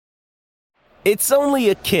It's only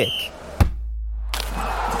a kick,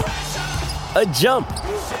 a jump,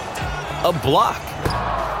 a block.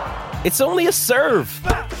 It's only a serve.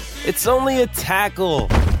 It's only a tackle,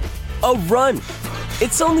 a run.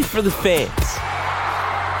 It's only for the fans.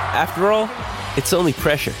 After all, it's only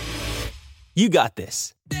pressure. You got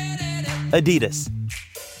this. Adidas.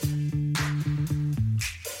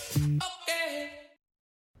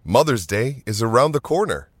 Mother's Day is around the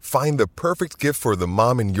corner. Find the perfect gift for the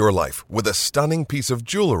mom in your life with a stunning piece of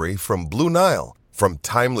jewelry from Blue Nile. From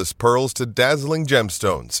timeless pearls to dazzling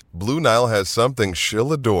gemstones, Blue Nile has something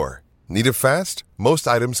she'll adore. Need it fast? Most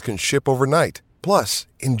items can ship overnight. Plus,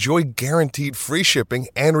 enjoy guaranteed free shipping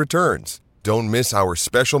and returns. Don't miss our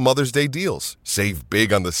special Mother's Day deals. Save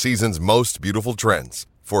big on the season's most beautiful trends.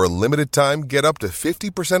 For a limited time, get up to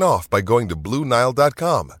 50% off by going to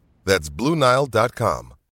BlueNile.com. That's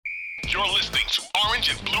BlueNile.com. You're listening to Orange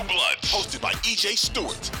and Blue Bloods, hosted by E.J.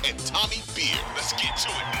 Stewart and Tommy Beer. Let's get to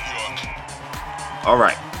it, New York. All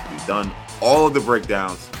right, we've done all of the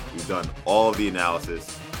breakdowns. We've done all of the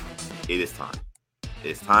analysis. It is time.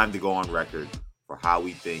 It's time to go on record for how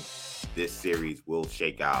we think this series will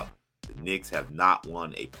shake out. The Knicks have not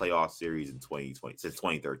won a playoff series in 2020 since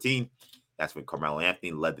 2013. That's when Carmelo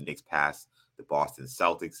Anthony led the Knicks past the Boston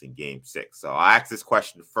Celtics in Game 6. So I'll ask this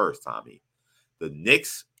question first, Tommy. The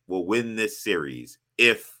Knicks will win this series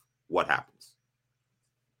if what happens?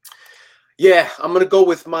 Yeah, I'm going to go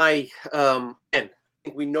with my and I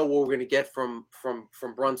think we know what we're going to get from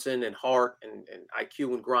Brunson and Hart and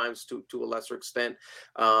IQ and Grimes to a lesser extent.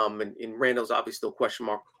 And Randall's obviously still a question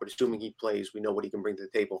mark, but assuming he plays, we know what he can bring to the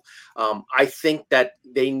table. I think that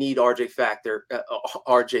they need RJ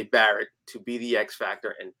Barrett to be the X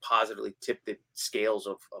factor and positively tip the scales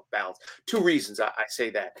of balance. Two reasons I say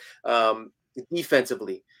that.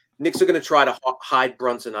 Defensively, Knicks are going to try to hide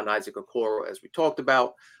Brunson on Isaac Okoro, as we talked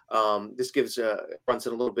about. This gives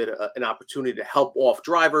Brunson a little bit an opportunity to help off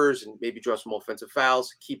drivers and maybe draw some offensive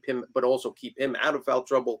fouls, but also keep him out of foul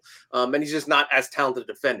trouble. And he's just not as talented a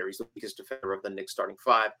defender. He's the weakest defender of the Knicks starting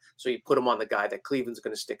five. So you put him on the guy that Cleveland's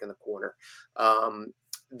going to stick in the corner.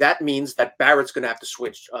 That means that Barrett's going to have to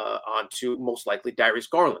switch onto most likely Darius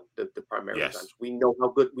Garland, the primary defense. We know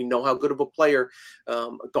how good of a player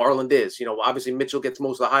Garland is. You know, obviously Mitchell gets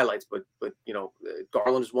most of the highlights, but you know,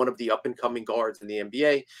 Garland is one of the up and coming guards in the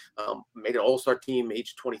NBA. Made an All-Star team,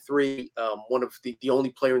 age 23. One of the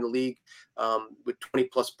only player in the league with 20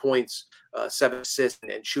 plus points, 7 assists,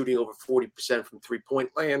 and shooting over 40% from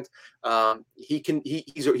 3-point land.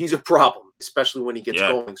 He's a problem, especially when he gets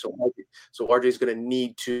going. So RJ is going to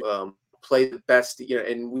need to play the best, you know,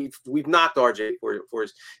 and we've knocked RJ for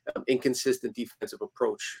his inconsistent defensive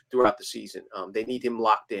approach throughout the season. They need him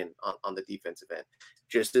locked in on the defensive end.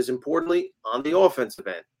 Just as importantly, on the offensive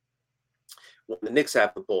end, when the Knicks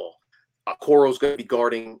have the ball, Okoro's going to be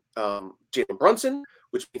guarding Jalen Brunson,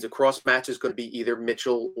 which means a cross match is going to be either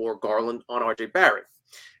Mitchell or Garland on RJ Barrett.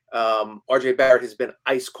 RJ Barrett has been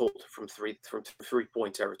ice cold from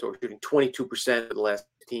three-point territory, shooting 22% of the last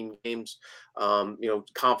 15 games. You know,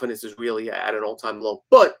 confidence is really at an all-time low,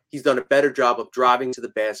 but he's done a better job of driving to the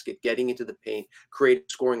basket, getting into the paint, creating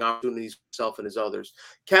scoring opportunities for himself and his others.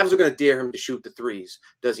 Cavs are going to dare him to shoot the threes.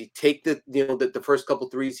 Does he take the first couple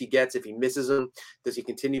threes he gets? If he misses them, does he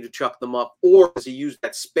continue to chuck them up, or does he use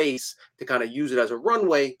that space to kind of use it as a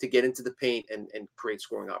runway to get into the paint and create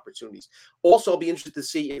scoring opportunities? Also, I'll be interested to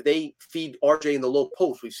see if they feed RJ in the low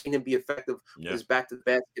post. We've seen him be effective with his back to the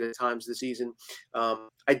basket at times this season.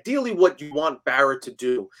 Ideally, what you want Barrett to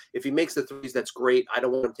do, if he makes the threes, that's great. I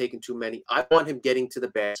don't want him taking too many. I want him getting to the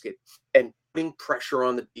basket and putting pressure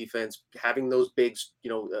on the defense, having those bigs,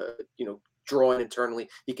 drawing internally.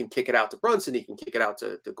 He can kick it out to Brunson. He can kick it out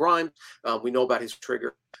to Grimes. We know about his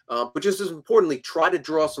trigger. But just as importantly, try to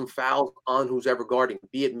draw some fouls on who's ever guarding,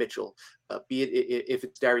 be it Mitchell, be it if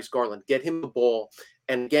it's Darius Garland. Get him the ball.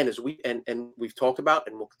 And again, as we've talked about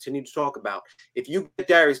and we'll continue to talk about, if you get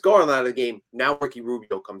Darius Garland out of the game, now Ricky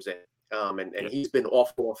Rubio comes in. And he's been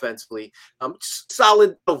awful offensively.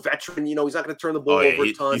 Solid veteran. You know, he's not going to turn the ball over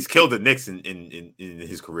a ton. He's killed the Knicks in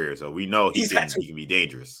his career, so we know he can be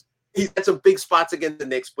dangerous. He's had some big spots against the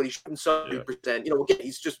Knicks, but he's shooting 70%. You know, again,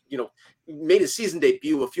 he's just, he made his season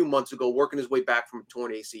debut a few months ago, working his way back from a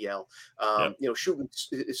torn ACL. Shooting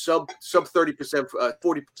sub 30%,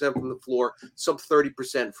 40% from the floor, sub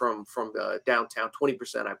 30% from downtown,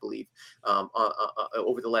 20%, I believe,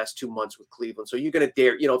 over the last 2 months with Cleveland. So you're going to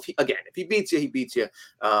dare, if he beats you, he beats you.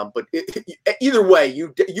 But either way,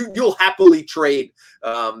 you'll happily trade.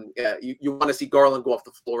 You want to see Garland go off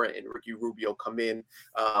the floor and Ricky Rubio come in.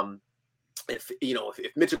 if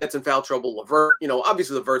Mitchell gets in foul trouble, LeVert,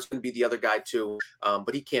 obviously LeVert's going to be the other guy too,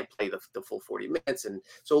 but he can't play the full 40 minutes. And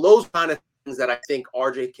so those kind of things that I think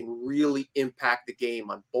RJ can really impact the game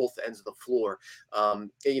on both ends of the floor.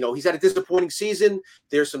 He's had a disappointing season.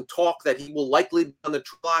 There's some talk that he will likely be on the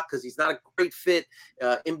block because he's not a great fit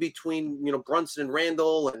in between, Brunson and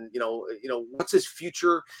Randall, and what's his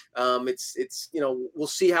future? We'll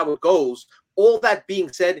see how it goes. All that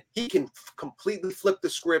being said, he can completely flip the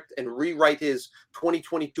script and rewrite his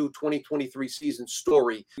 2022-2023 season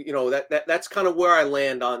story. That's kind of where I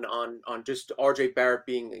land on just RJ Barrett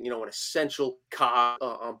being, an essential cog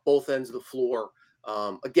on both ends of the floor.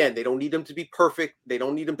 Again, they don't need him to be perfect. They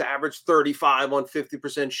don't need him to average 35 on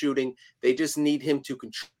 50% shooting. They just need him to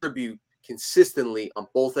contribute consistently on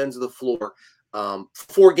both ends of the floor.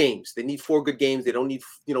 4 games. They need 4 good games. They don't need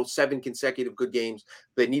 7 consecutive good games.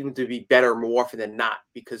 They need him to be better more often than not,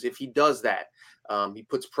 because if he does that, he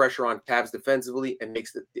puts pressure on Cavs defensively and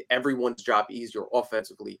makes everyone's job easier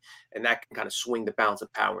offensively, and that can kind of swing the balance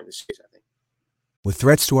of power in this series, I think. With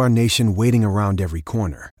threats to our nation waiting around every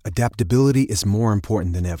corner, adaptability is more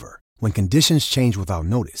important than ever. When conditions change without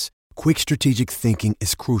notice, quick strategic thinking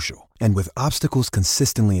is crucial, and with obstacles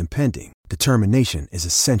consistently impending, determination is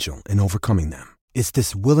essential in overcoming them. It's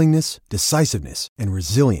this willingness, decisiveness, and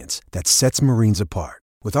resilience that sets Marines apart.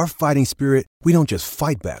 With our fighting spirit, we don't just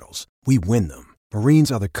fight battles, we win them.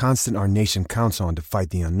 Marines are the constant our nation counts on to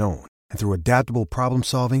fight the unknown, and through adaptable problem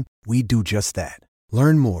solving, we do just that.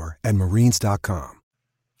 Learn more at Marines.com.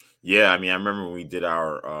 Yeah, I remember when we did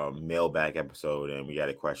our mailbag episode, and we got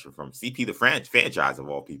a question from CP the franchise of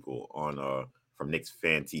all people on from Knicks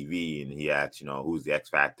Fan TV, and he asked, who's the X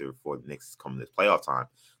factor for the Knicks coming this playoff time.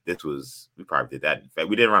 We probably did that. In fact,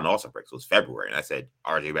 we did it around the All-Star break, so it was February, and I said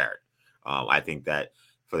RJ Barrett. I think that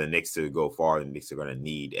for the Knicks to go far, the Knicks are going to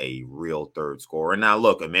need a real third scorer. And now,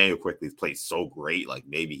 look, Immanuel Quickley's played so great, like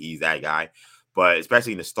maybe he's that guy. But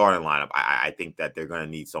especially in the starting lineup, I think that they're going to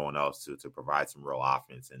need someone else to provide some real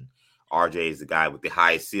offense. And RJ is the guy with the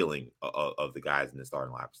highest ceiling of the guys in the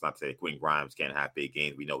starting lineup. It's not to say Quentin Grimes can't have big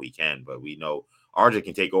games. We know he can, but we know RJ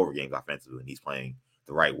can take over games offensively, and he's playing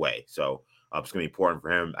the right way. So it's going to be important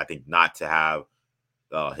for him, I think, not to have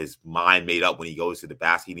his mind made up when he goes to the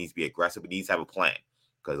basket. He needs to be aggressive, but he needs to have a plan,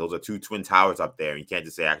 because those are 2 twin towers up there. And you can't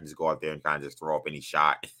just say, I can just go out there and kind of just throw up any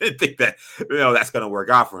shot and think that, that's going to work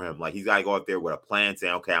out for him. Like, he's got to go out there with a plan,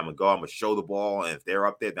 saying, okay, I'm going to show the ball. And if they're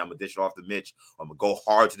up there, then I'm going to dish it off to Mitch. I'm going to go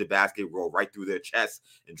hard to the basket, roll right through their chest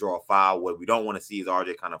and draw a foul. What we don't want to see is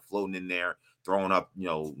RJ kind of floating in there, throwing up,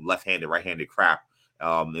 left-handed, right-handed crap,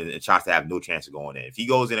 and shots that have no chance of going in. If he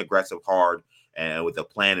goes in aggressive, hard, and with a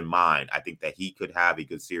plan in mind, I think that he could have a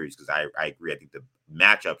good series, because I agree. I think the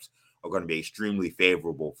matchups are going to be extremely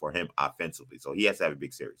favorable for him offensively. So he has to have a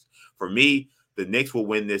big series. For me, the Knicks will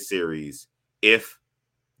win this series if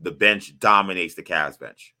the bench dominates the Cavs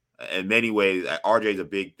bench. In many ways, RJ is a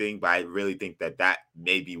big thing, but I really think that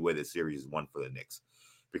may be where the series is won for the Knicks.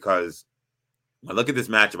 Because when I look at this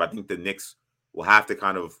matchup, I think the Knicks will have to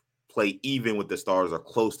kind of play even with the stars, or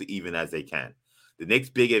close to even as they can. The Knicks'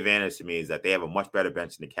 big advantage to me is that they have a much better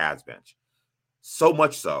bench than the Cavs bench. So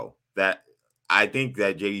much so that I think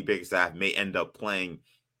that J.D. Bickerstaff may end up playing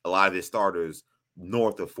a lot of his starters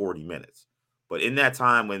north of 40 minutes. But in that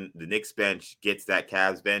time when the Knicks bench gets that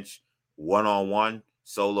Cavs bench one-on-one,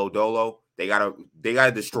 solo dolo, they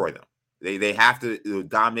gotta destroy them. They have to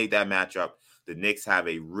dominate that matchup. The Knicks have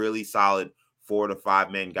a really solid 4 to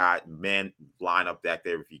 5 man lineup back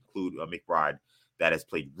there, if you include McBride, that has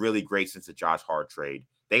played really great since the Josh Hart trade.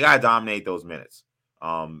 They gotta dominate those minutes.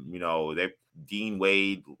 They're Dean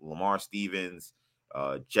Wade, Lamar Stevens,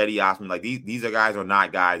 Jetty Osman. Like these guys are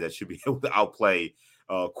not guys that should be able to outplay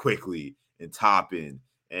Quickley and Toppin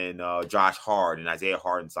and Josh Hart and Isaiah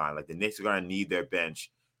Hartenstein. Like, the Knicks are going to need their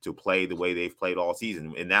bench to play the way they've played all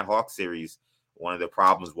season. In that Hawks series, one of the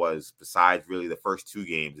problems was, besides really the first 2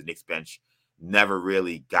 games, the Knicks bench never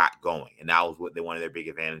really got going. And that was one of their big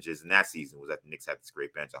advantages in that season, was that the Knicks had this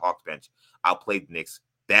great bench. The Hawks bench outplayed the Knicks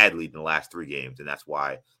badly in the last 3 games, and that's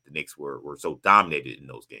why the Knicks were so dominated in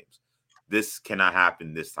those games. This cannot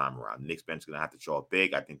happen this time around. The Knicks bench is going to have to show up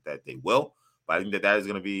big. I think that they will, but I think that is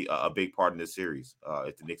going to be a big part in this series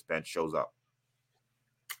if the Knicks bench shows up.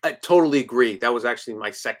 I totally agree. That was actually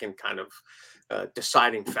my second kind of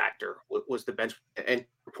deciding factor, was the bench. And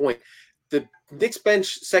point, the Knicks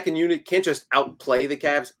bench second unit can't just outplay the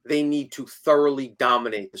Cavs. They need to thoroughly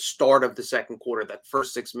dominate the start of the second quarter, that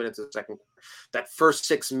first 6 minutes of the second quarter, that first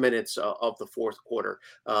 6 minutes of the fourth quarter.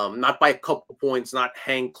 Not by a couple points, not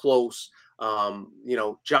hang close.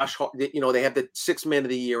 Josh, they have the 6th man of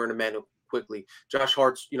the year in Immanuel quickly. Josh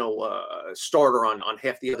Hart's, starter on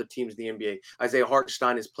half the other teams in the NBA. Isaiah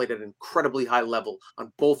Hartenstein has played at an incredibly high level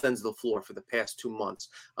on both ends of the floor for the past 2 months.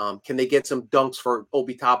 Can they get some dunks for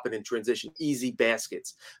Obi Toppin in transition? Easy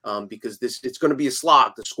baskets, because it's going to be a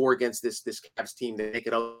slog to score against this Cavs team. They make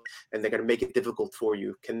it up, and they're going to make it difficult for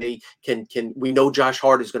you. Can we know Josh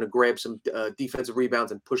Hart is going to grab some defensive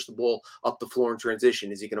rebounds and push the ball up the floor in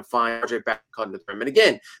transition? Is he going to find RJ Barrett cutting the rim? And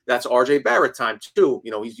again, that's RJ Barrett time too.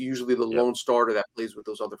 He's usually the lone starter that plays with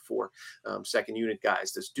those other 4 second unit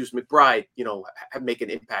guys. Does Deuce McBride, make an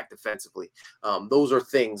impact defensively? Those are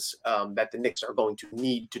things that the Knicks are going to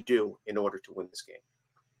need to do in order to win this game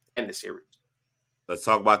and the series. Let's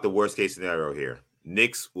talk about the worst case scenario here.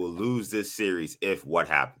 Knicks will lose this series if what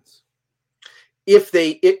happens? If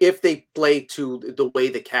they play to the way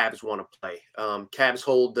the Cavs want to play. Cavs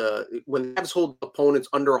hold when the Cavs hold opponents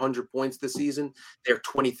under 100 points this season, they're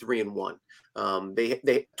 23-1.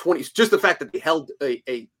 They 20. Just the fact that they held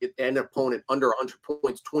an opponent under 100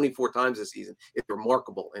 points 24 times this season is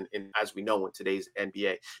remarkable. And as we know in today's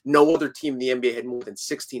NBA, no other team in the NBA had more than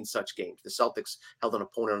 16 such games. The Celtics held an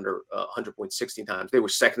opponent under 100 points 16 times. They were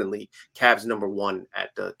second in the league. Cavs number 1 at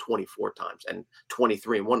 24 times and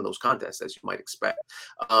 23 in one of those contests, as you might expect.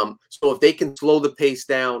 So if they can slow the pace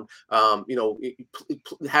down, have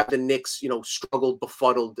the Knicks, struggled,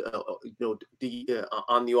 befuddled,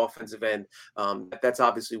 on the offensive end. That's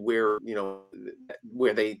obviously where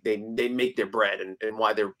they make their bread and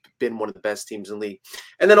why they've been one of the best teams in the league.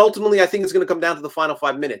 And then ultimately, I think it's going to come down to the final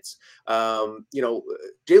 5 minutes.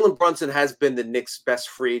 Jalen Brunson has been the Knicks' best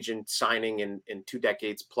free agent signing in 2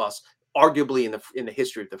 decades plus, arguably in the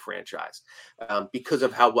history of the franchise, because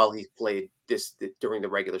of how well he's played during the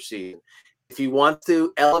regular season. If he wants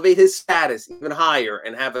to elevate his status even higher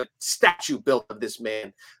and have a statue built of this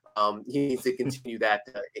man, he needs to continue that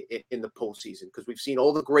in the postseason, because we've seen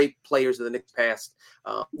all the great players of the Knicks past.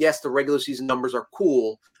 Yes, the regular season numbers are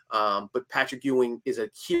cool, but Patrick Ewing is a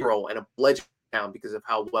hero and a legend now because of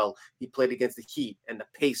how well he played against the Heat and the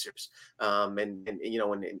Pacers, and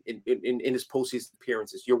in his postseason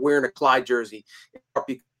appearances. You're wearing a Clyde jersey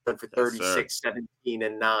for 36, 17,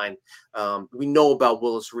 and 9. We know about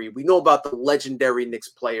Willis Reed. We know about the legendary Knicks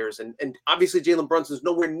players. And obviously Jalen Brunson's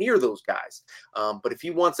nowhere near those guys. But if he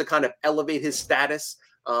wants to kind of elevate his status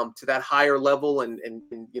to that higher level, and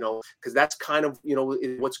because that's kind of,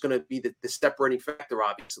 what's going to be the separating factor,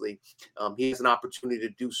 obviously. He has an opportunity to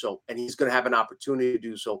do so, and he's going to have an opportunity to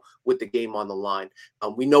do so with the game on the line.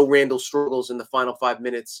 We know Randall struggles in the final 5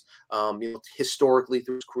 minutes. Historically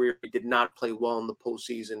through his career, he did not play well in the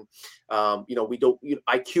postseason.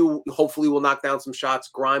 IQ hopefully will knock down some shots.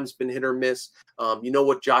 Grimes been hit or miss.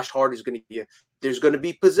 What Josh Hart is going to be. There's going to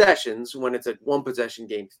be possessions when it's a 1-possession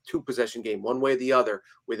game, 2-possession game, one way or the other,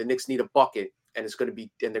 where the Knicks need a bucket, and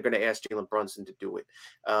they're going to ask Jalen Brunson to do it.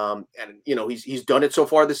 He's done it so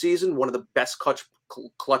far this season, one of the best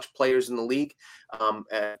clutch players in the league.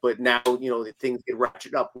 But now, the things get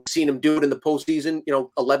ratcheted up. We've seen him do it in the postseason,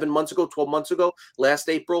 12 months ago, last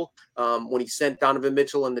April, when he sent Donovan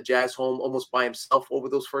Mitchell and the Jazz home almost by himself over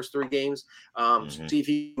those first 3 games. See if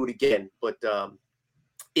he can do it again. But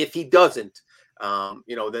if he doesn't,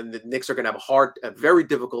 then the Knicks are going to have a very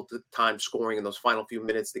difficult time scoring in those final few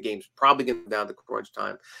minutes. The game's probably going to go down to crunch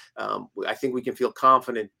time. I think we can feel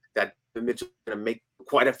confident that Mitchell is going to make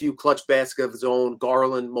quite a few clutch baskets of his own.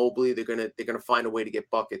 Garland, Mobley, they're going to find a way to get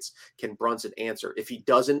buckets. Can Brunson answer? If he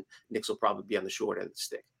doesn't, Knicks will probably be on the short end of the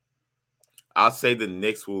stick. I'll say the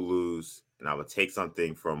Knicks will lose, and I will take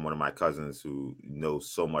something from one of my cousins who knows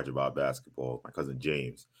so much about basketball, my cousin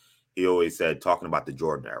James. He always said, talking about the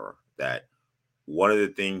Jordan era, that one of the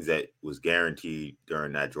things that was guaranteed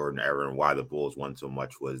during that Jordan era and why the Bulls won so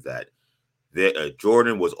much was that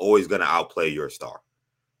Jordan was always going to outplay your star,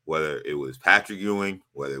 whether it was Patrick Ewing,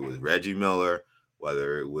 whether it was Reggie Miller,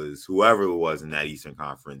 whether it was whoever it was in that Eastern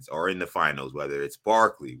Conference or in the finals, whether it's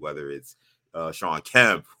Barkley, whether it's Shawn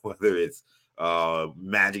Kemp, whether it's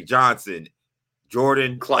Magic Johnson.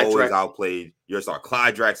 Jordan always outplayed your star.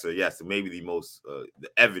 Clyde Drexler, yes, maybe the most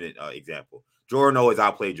evident example. Jordan always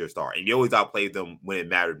outplayed your star, and he always outplayed them when it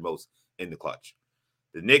mattered most in the clutch.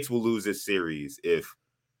 The Knicks will lose this series if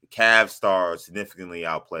the Cavs stars significantly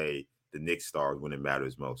outplay the Knicks stars when it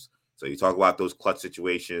matters most. So you talk about those clutch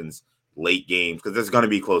situations, late games, because there's going to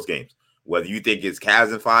be close games. Whether you think it's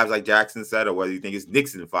Cavs in 5, like Jackson said, or whether you think it's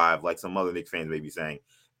Knicks in 5, like some other Knicks fans may be saying,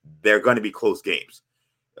 they're going to be close games.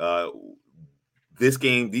 These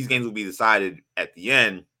games will be decided at the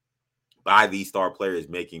end by these star players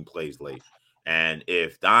making plays late. And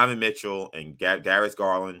if Donovan Mitchell and Darius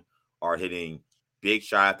Garland are hitting big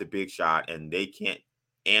shot after big shot and they can't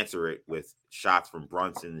answer it with shots from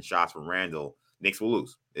Brunson and shots from Randall, Knicks will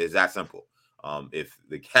lose. It's that simple. If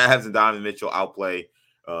the Cavs and Donovan Mitchell outplay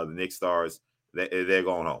the Knicks stars, they're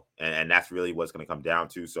going home. And that's really what's going to come down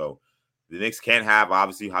to. So the Knicks can't have,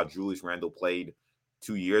 obviously, how Julius Randle played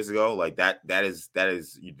 2 years ago. Like that is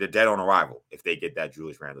they're dead on arrival if they get that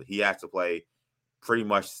Julius Randle. He has to play pretty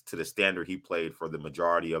much to the standard he played for the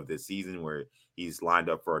majority of this season, where he's lined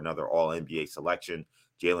up for another All-NBA selection.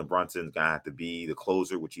 Jalen Brunson's going to have to be the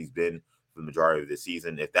closer, which he's been for the majority of the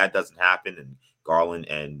season. If that doesn't happen and Garland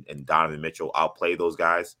and Donovan Mitchell outplay those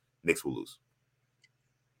guys, Knicks will lose.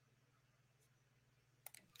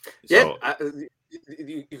 Yeah, so,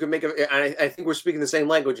 you can make a. I think we're speaking the same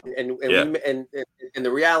language, and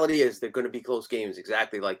the reality is they're going to be close games,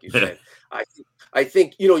 exactly like you said. I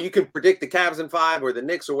think you can predict the Cavs in 5 or the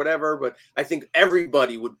Knicks or whatever, but I think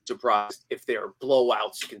everybody would be surprised if there are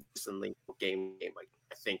blowouts consistently game.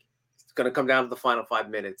 I think it's going to come down to the final 5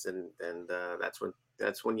 minutes, and that's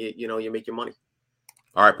when you make your money.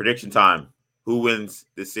 All right, prediction time. Who wins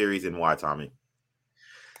this series and why, Tommy?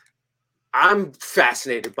 I'm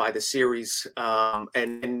fascinated by the series,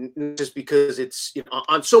 and just because it's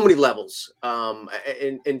on so many levels,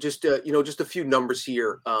 and just just a few numbers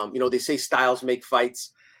here. They say styles make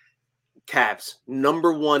fights. Cavs,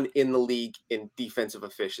 number 1 in the league in defensive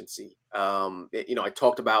efficiency. I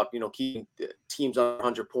talked about keeping teams on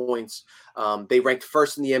 100 points. They ranked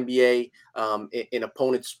first in the NBA in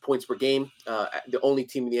opponents' points per game. The only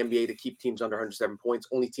team in the NBA to keep teams under 107 points.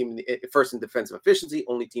 Only team first in defensive efficiency.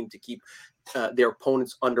 Only team to keep their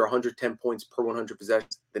opponents under 110 points per 100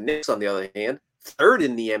 possessions. The Knicks, on the other hand, third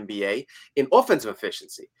in the NBA in offensive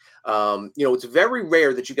efficiency. It's very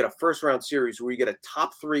rare that you get a first-round series where you get a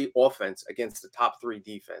top 3 offense against the top 3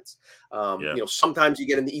 defense. Sometimes you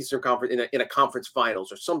get in the Eastern Conference in a conference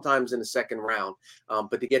finals, or sometimes in the second round.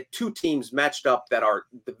 But to get 2 teams matched up that are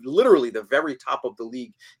literally the very top of the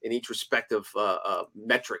league in each respective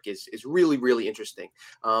metric is really, really interesting.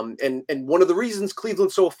 And one of the reasons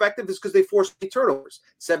Cleveland's so effective is because they force turnovers.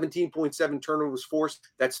 17.7 turnovers forced.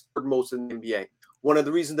 That's third most in the NBA. One of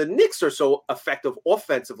the reasons the Knicks are so effective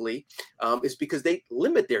offensively is because they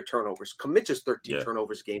limit their turnovers. Commit just 13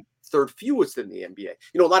 turnovers a game, third fewest in the NBA.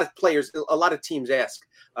 A lot of teams ask,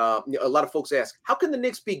 a lot of folks ask, how can the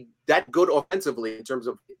Knicks be that good offensively in terms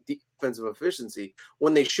of defensive efficiency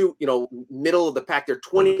when they shoot, middle of the pack? They're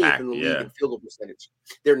 28th in the league in field goal percentage.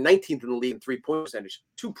 They're 19th in the league in 3-point percentage.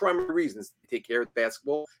 2 primary reasons: they take care of the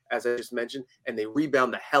basketball, as I just mentioned, and they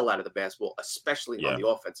rebound the hell out of the basketball, especially on the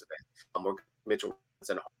offensive end. Mitchell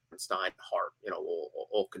and Stein, Hart,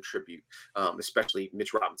 all contribute. Especially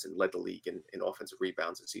Mitch Robinson led the league in offensive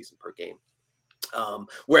rebounds a season per game.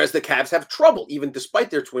 Whereas the Cavs have trouble, even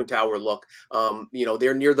despite their Twin Tower look.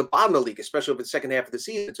 They're near the bottom of the league, especially over the second half of the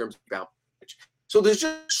season in terms of rebound. So there's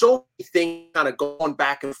just so many things kind of going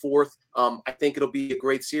back and forth. I think it'll be a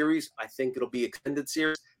great series. I think it'll be an extended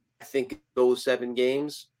series. I think it goes 7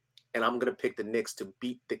 games, and I'm going to pick the Knicks to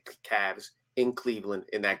beat the Cavs in Cleveland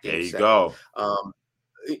in that game. There you 7. go.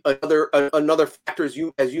 Another factor, as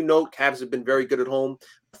you know, Cavs have been very good at home,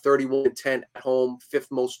 31-10 at home,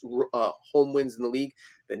 5th most home wins in the league.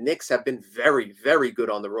 The Knicks have been very, very good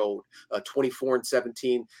on the road,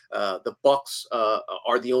 24-17. The Bucks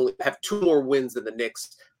have 2 more wins than the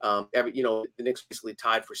Knicks. The Knicks basically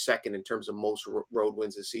tied for second in terms of most road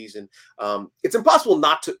wins this season. It's impossible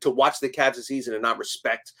not to watch the Cavs this season and not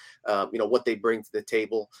respect, what they bring to the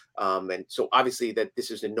table. And so obviously that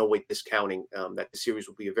this is in no way discounting that the series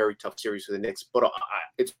will be a very tough series for the Knicks. But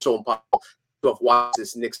it's so impossible to have watched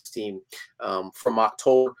this Knicks team from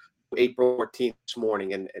October April 14th this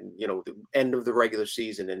morning and the end of the regular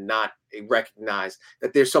season and not recognize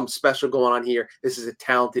that there's something special going on here. This is a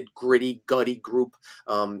talented, gritty, gutty group.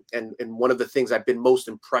 And one of the things I've been most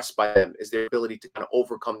impressed by them is their ability to kind of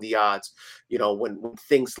overcome the odds, when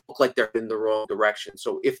things look like they're in the wrong direction.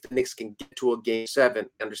 So if the Knicks can get to a game 7,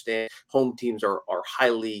 understand home teams are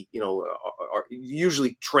highly, are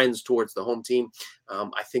usually trends towards the home team.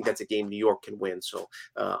 I think that's a game New York can win. So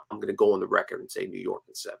I'm going to go on the record and say New York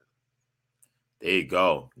in 7. There you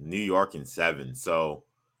go. New York in 7. So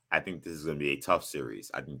I think this is going to be a tough series.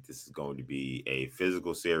 I think this is going to be a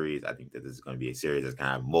physical series. I think that this is going to be a series that's going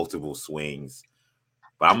to have multiple swings.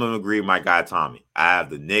 But I'm going to agree with my guy, Tommy. I have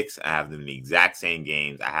the Knicks. I have them in the exact same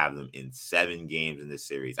games. I have them in 7 games in this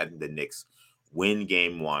series. I think the Knicks win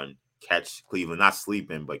game 1, catch Cleveland, not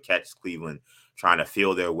sleeping, but catch Cleveland trying to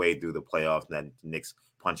feel their way through the playoffs. And then the Knicks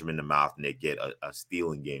punch them in the mouth and they get a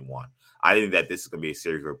steal in game 1. I think that this is going to be a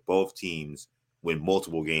series where both teams win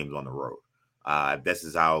multiple games on the road. This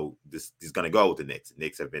is how this is going to go with the Knicks. The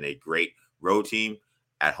Knicks have been a great road team.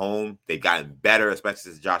 At home, they've gotten better,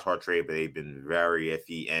 especially since Josh Hart trade, but they've been very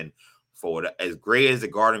iffy. And for as great as the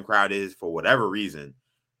Garden crowd is, for whatever reason,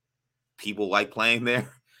 people like playing there.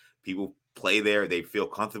 People play there. They feel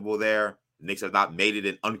comfortable there. The Knicks have not made it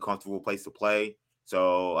an uncomfortable place to play.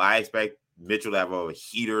 So I expect Mitchell to have a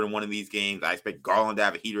heater in one of these games. I expect Garland to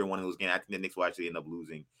have a heater in one of those games. I think the Knicks will actually end up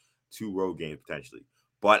losing 2 road games potentially.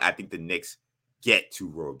 But I think the Knicks get 2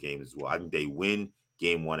 road games as well. I think they win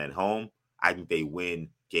game 1 at home. I think they win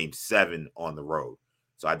game 7 on the road.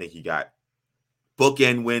 So I think you got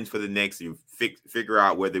bookend wins for the Knicks. You figure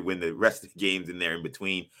out where they win the rest of the games in there in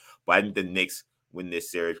between. But I think the Knicks win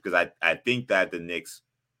this series because I think that the Knicks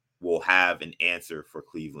will have an answer for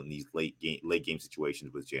Cleveland, these late game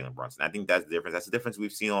situations with Jalen Brunson. I think that's the difference. That's the difference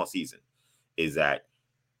we've seen all season, is that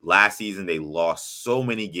last season they lost so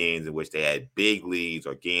many games in which they had big leads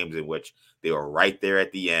or games in which they were right there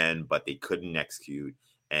at the end, but they couldn't execute.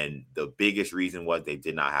 And the biggest reason was they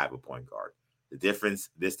did not have a point guard. The difference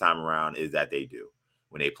this time around is that they do.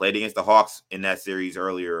 When they played against the Hawks in that series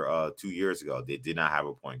earlier 2 years ago, they did not have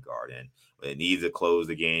a point guard. And when they needed to close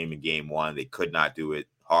the game in game 1, they could not do it.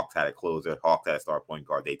 Hawks had a closer. Hawks had a star point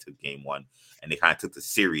guard. They took game 1, and they kind of took the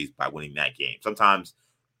series by winning that game. Sometimes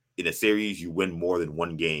in a series, you win more than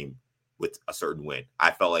one game with a certain win.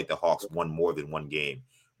 I felt like the Hawks won more than one game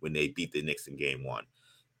when they beat the Knicks in game 1.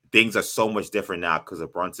 Things are so much different now because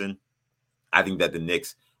of Brunson. I think that the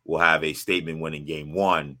Knicks will have a statement win in game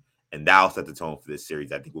 1, and that'll set the tone for this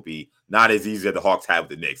series. I think will be not as easy as the Hawks have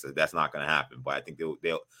with the Knicks. That's not going to happen. But I think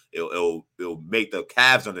it'll make the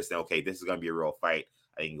Cavs understand, okay, this is going to be a real fight.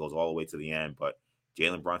 I think it goes all the way to the end. But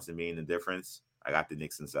Jalen Brunson being the difference, I got the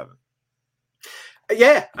Knicks in 7.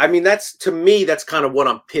 Yeah, I mean that's kind of what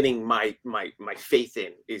I'm pinning my faith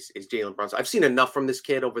in is Jalen Brunson. I've seen enough from this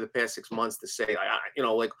kid over the past 6 months to say, I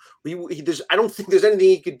don't think there's anything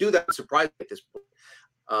he could do that would surprise me at this point.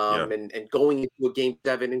 And going into a game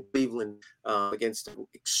 7 in Cleveland against an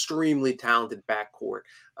extremely talented backcourt.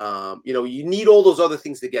 You need all those other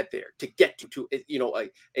things to get there, to get to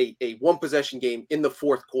a one possession game in the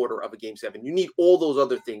fourth quarter of a game 7. You need all those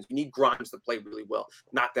other things. You need Grimes to play really well,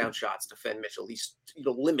 knock down shots, defend Mitchell, at least,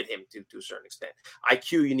 limit him to a certain extent.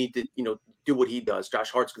 IQ, you need to, do what he does. Josh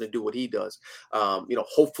Hart's going to do what he does.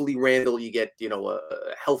 Hopefully Randall, you get, a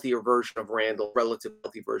healthier version of Randall, relative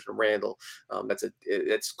healthy version of Randall.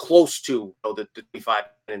 That's close to the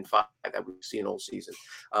 25-5 that we've seen all season.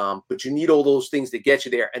 But you need all those things to get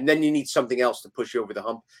you there. And then you need something else to push you over the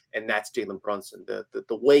hump. And that's Jalen Brunson. The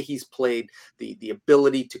way he's played, the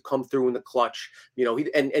ability to come through in the clutch,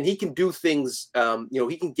 he can do things,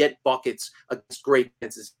 he can get buckets against great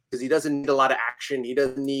defenses because he doesn't need a lot of action. He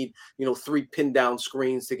doesn't need, 3 pin down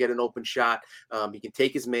screens to get an open shot. He can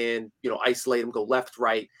take his man, isolate him, go left,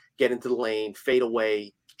 right, get into the lane, fade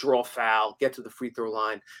away, draw foul, get to the free throw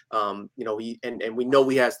line. We know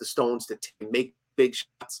he has the stones to make big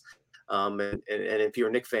shots. And if you're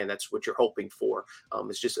a Knicks fan, that's what you're hoping for.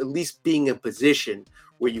 It's just at least being in a position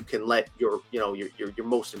where you can let your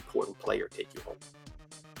most important player take you home.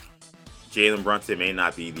 Jalen Brunson may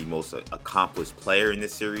not be the most accomplished player in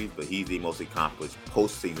this series, but he's the most accomplished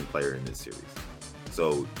postseason player in this series.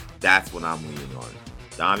 So that's what I'm leaning on.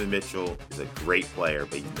 Donovan Mitchell is a great player,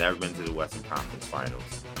 but he's never been to the Western Conference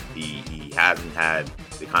Finals. He hasn't had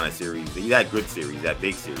the kind of series. He's had good series, he's had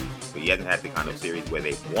big series, but he hasn't had the kind of series where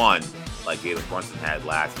they've won like Jalen Brunson had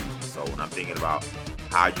last season. So when I'm thinking about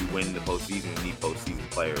how you win the postseason, you need postseason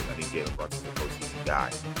players. I think Jalen Brunson's a postseason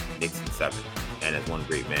guy. Knicks in 7. And as one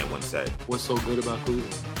great man once said, what's so good about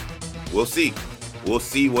Cleveland? We'll see. We'll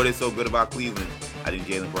see what is so good about Cleveland. I think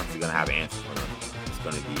Jalen Brunson's going to have an answer for them. It's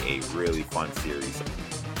going to be a really fun series.